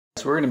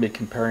So we're going to be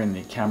comparing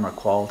the camera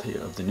quality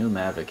of the new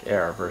Mavic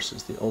Air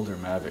versus the older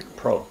Mavic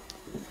Pro.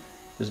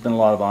 There's been a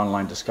lot of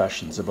online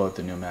discussions about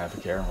the new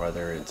Mavic Air and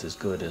whether it's as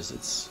good as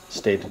it's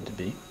stated to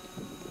be.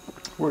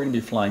 We're going to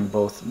be flying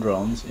both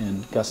drones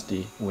in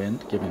gusty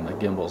wind, giving the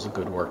gimbals a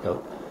good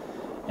workout,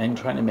 and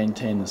trying to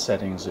maintain the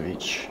settings of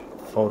each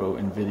photo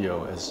and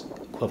video as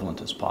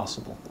equivalent as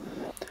possible.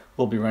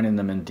 We'll be running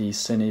them in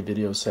D-Cine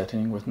video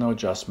setting with no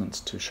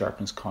adjustments to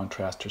sharpness,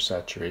 contrast, or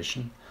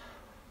saturation.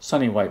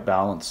 Sunny white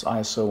balance,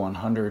 ISO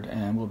 100,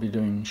 and we'll be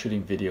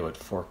shooting video at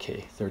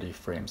 4K, 30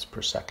 frames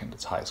per second,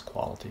 its highest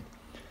quality.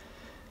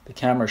 The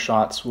camera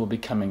shots will be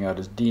coming out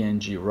as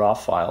DNG RAW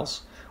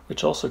files,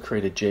 which also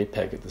create a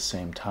JPEG at the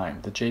same time.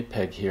 The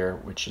JPEG here,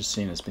 which is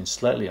seen as being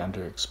slightly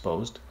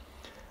underexposed,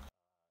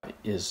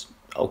 is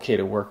okay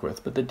to work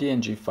with, but the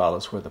DNG file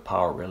is where the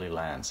power really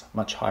lands.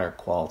 Much higher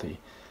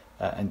quality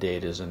and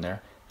data is in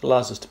there. It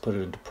allows us to put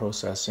it into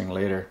processing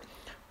later,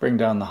 bring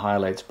down the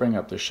highlights, bring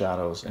up the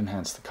shadows,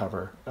 enhance the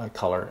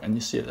color, and you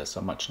see that's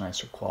a much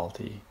nicer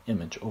quality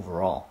image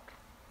overall.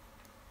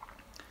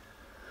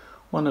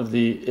 One of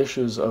the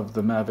issues of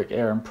the Mavic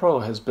Air and Pro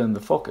has been the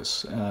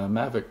focus.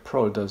 Mavic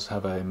Pro does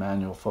have a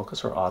manual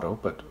focus or auto,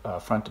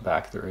 but front to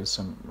back there is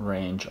some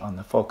range on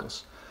the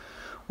focus.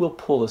 We'll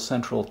pull a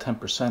central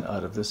 10%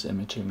 out of this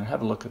image and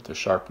have a look at the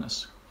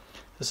sharpness.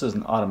 This is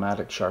an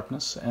automatic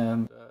sharpness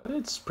and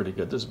it's pretty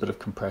good. There's a bit of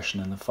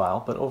compression in the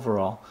file, but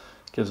overall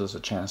gives us a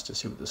chance to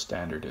see what the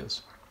standard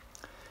is.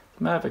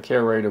 The Mavic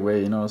Air, right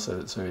away you notice that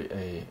it's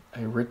a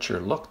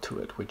richer look to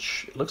it,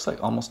 which looks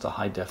like almost a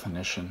high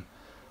definition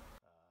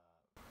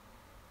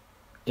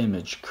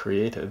image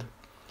created.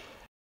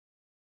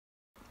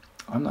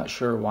 I'm not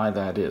sure why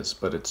that is,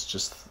 but it's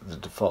just the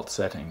default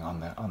setting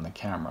on the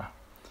camera.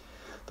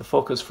 The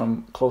focus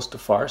from close to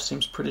far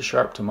seems pretty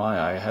sharp to my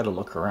eye. I had a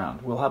look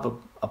around. We'll have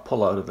a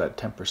pull out of that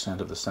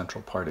 10% of the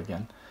central part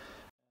again.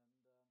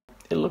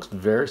 It looks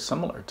very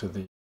similar to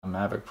the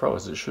Mavic Pro,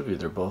 as it should be.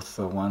 They're both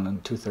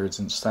 1 2/3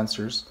 inch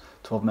sensors,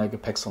 12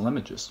 megapixel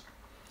images.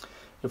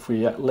 If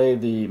we lay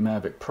the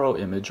Mavic Pro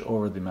image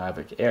over the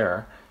Mavic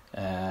Air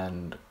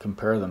and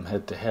compare them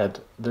head to head,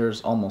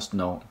 there's almost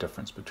no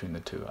difference between the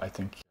two. I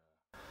think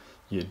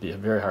you'd be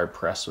very hard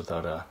pressed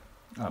without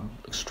an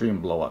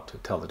extreme blow up to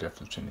tell the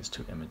difference between these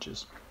two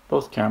images.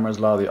 Both cameras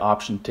allow the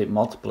option to take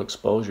multiple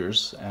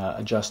exposures,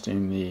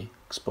 adjusting the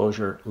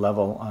exposure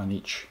level on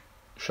each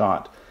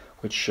shot,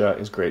 which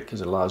is great because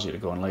it allows you to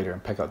go in later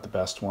and pick out the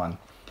best one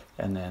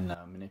and then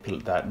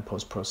manipulate that in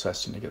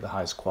post-processing to get the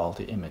highest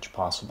quality image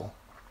possible.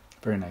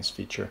 Very nice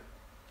feature.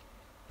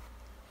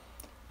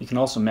 You can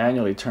also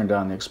manually turn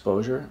down the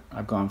exposure.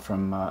 I've gone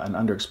from an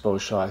underexposed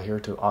shot here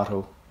to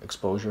auto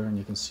exposure, and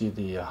you can see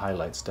the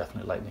highlights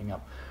definitely lightening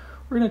up.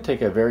 We're going to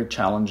take a very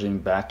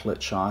challenging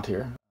backlit shot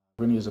here.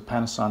 We're going to use a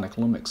Panasonic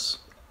Lumix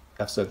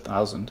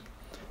FZ1000.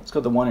 It's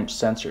got the 1-inch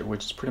sensor,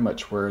 which is pretty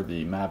much where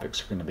the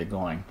Mavics are going to be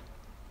going.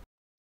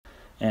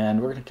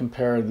 And we're going to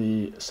compare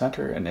the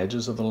center and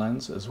edges of the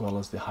lens as well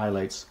as the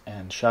highlights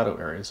and shadow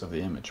areas of the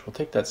image. We'll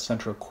take that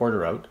central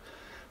quarter out,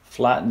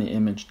 flatten the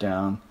image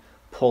down,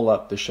 pull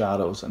up the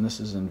shadows, and this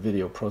is in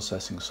video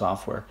processing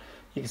software.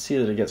 You can see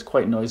that it gets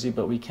quite noisy,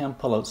 but we can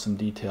pull out some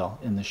detail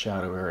in the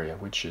shadow area,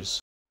 which is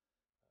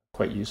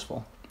quite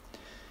useful.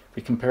 If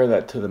we compare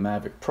that to the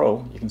Mavic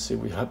Pro, you can see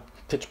we have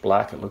pitch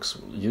black. It looks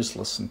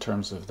useless in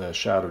terms of the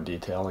shadow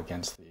detail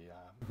against the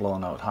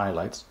blown out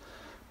highlights.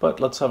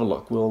 But let's have a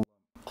look. We'll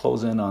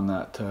close in on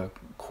that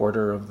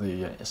quarter of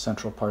the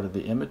central part of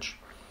the image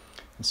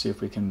and see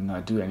if we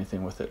can do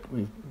anything with it.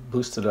 We've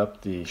boosted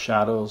up the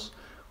shadows.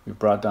 We've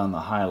brought down the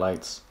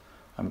highlights.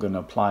 I'm going to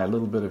apply a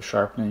little bit of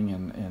sharpening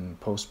in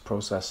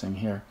post-processing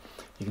here.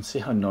 You can see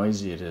how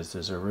noisy it is.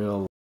 There's a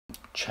real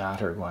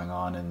chatter going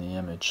on in the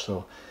image.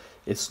 So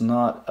it's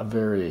not a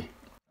very,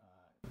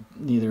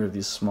 neither of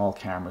these small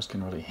cameras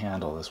can really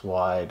handle this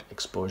wide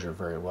exposure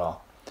very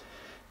well.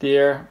 The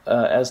Air,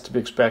 as to be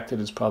expected,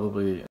 is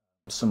probably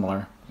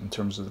similar in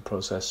terms of the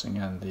processing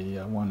and the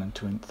 1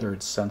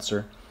 2/3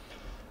 sensor.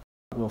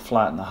 We'll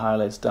flatten the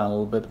highlights down a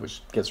little bit,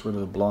 which gets rid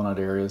of the blown out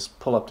areas.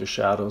 Pull up the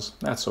shadows.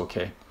 That's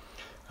okay.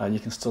 You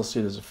can still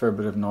see there's a fair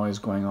bit of noise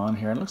going on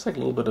here. It looks like a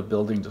little bit of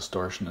building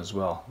distortion as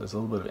well. There's a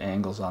little bit of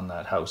angles on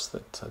that house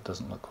that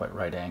doesn't look quite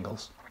right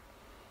angles.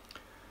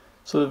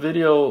 So the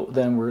video,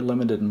 then, we're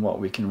limited in what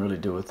we can really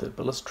do with it,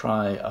 but let's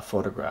try a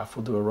photograph.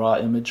 We'll do a raw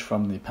image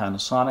from the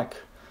Panasonic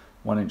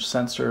 1-inch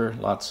sensor,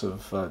 lots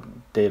of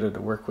data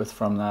to work with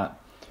from that.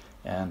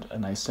 And a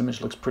nice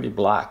image. Looks pretty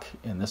black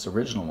in this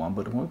original one,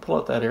 but when we pull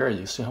out that area,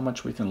 you see how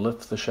much we can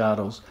lift the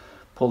shadows,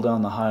 pull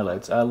down the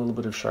highlights, add a little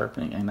bit of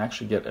sharpening, and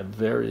actually get a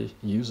very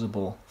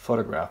usable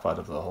photograph out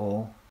of the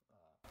whole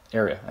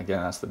area.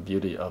 Again, that's the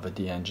beauty of a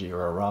DNG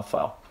or a RAW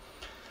file.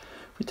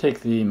 If we take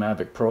the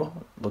Mavic Pro,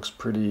 it looks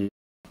pretty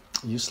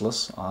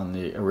useless on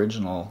the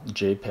original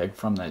JPEG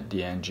from that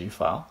DNG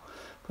file.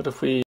 But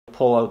if we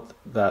pull out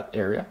that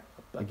area,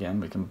 again,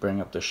 we can bring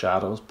up the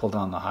shadows, pull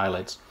down the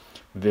highlights.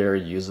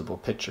 Very usable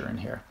picture in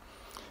here.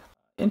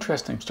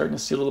 Interesting, I'm starting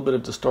to see a little bit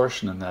of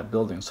distortion in that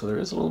building, so there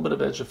is a little bit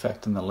of edge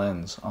effect in the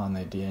lens on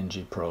the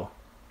DNG Pro.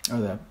 or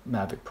the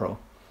Mavic Pro.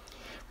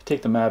 We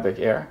take the Mavic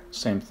Air,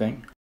 same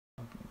thing.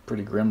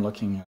 Pretty grim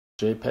looking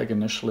JPEG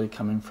initially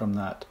coming from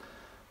that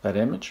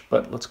image,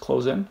 but let's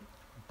close in,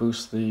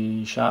 boost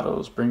the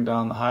shadows, bring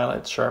down the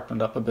highlights, sharpen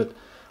it up a bit,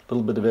 a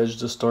little bit of edge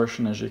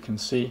distortion as you can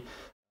see.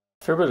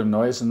 A fair bit of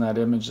noise in that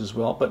image as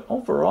well, but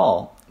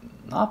overall,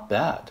 not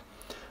bad.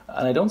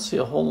 And I don't see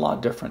a whole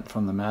lot different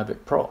from the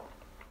Mavic Pro.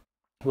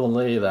 We'll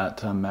lay that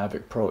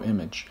Mavic Pro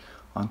image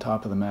on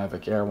top of the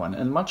Mavic Air one,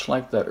 and much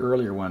like that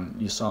earlier one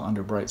you saw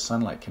under bright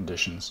sunlight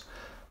conditions,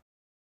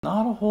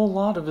 not a whole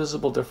lot of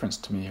visible difference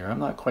to me here. I'm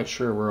not quite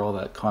sure where all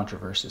that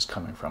controversy is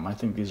coming from. I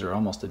think these are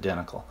almost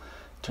identical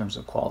in terms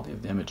of quality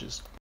of the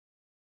images.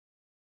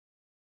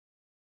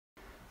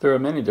 There are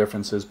many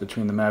differences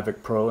between the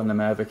Mavic Pro and the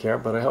Mavic Air,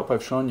 but I hope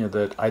I've shown you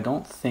that I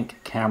don't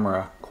think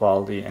camera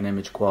quality and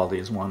image quality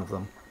is one of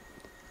them.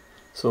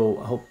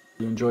 So I hope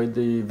you enjoyed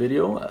the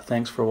video.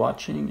 Thanks for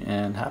watching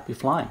and happy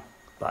flying.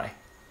 Bye.